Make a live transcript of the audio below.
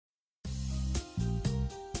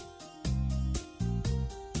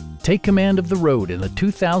Take command of the road in the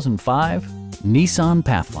 2005 Nissan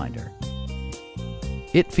Pathfinder.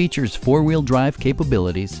 It features four-wheel drive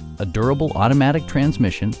capabilities, a durable automatic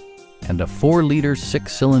transmission, and a 4-liter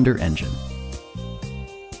 6-cylinder engine.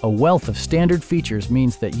 A wealth of standard features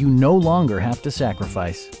means that you no longer have to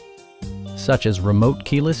sacrifice, such as remote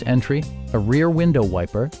keyless entry, a rear window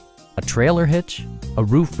wiper, a trailer hitch, a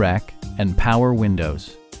roof rack, and power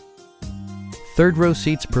windows. Third-row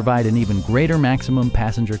seats provide an even greater maximum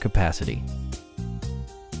passenger capacity.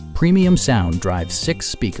 Premium sound drives 6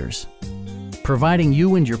 speakers, providing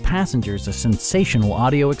you and your passengers a sensational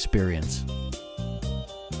audio experience.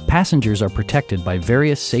 Passengers are protected by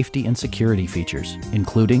various safety and security features,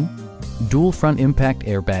 including dual front impact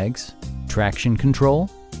airbags, traction control,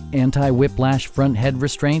 anti-whiplash front head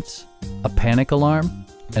restraints, a panic alarm,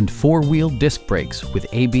 and 4-wheel disc brakes with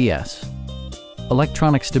ABS.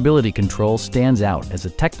 Electronic stability control stands out as a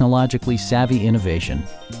technologically savvy innovation,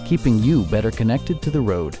 keeping you better connected to the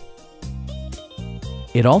road.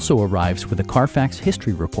 It also arrives with a Carfax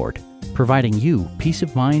history report, providing you peace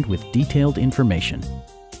of mind with detailed information.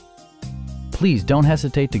 Please don't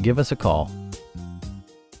hesitate to give us a call.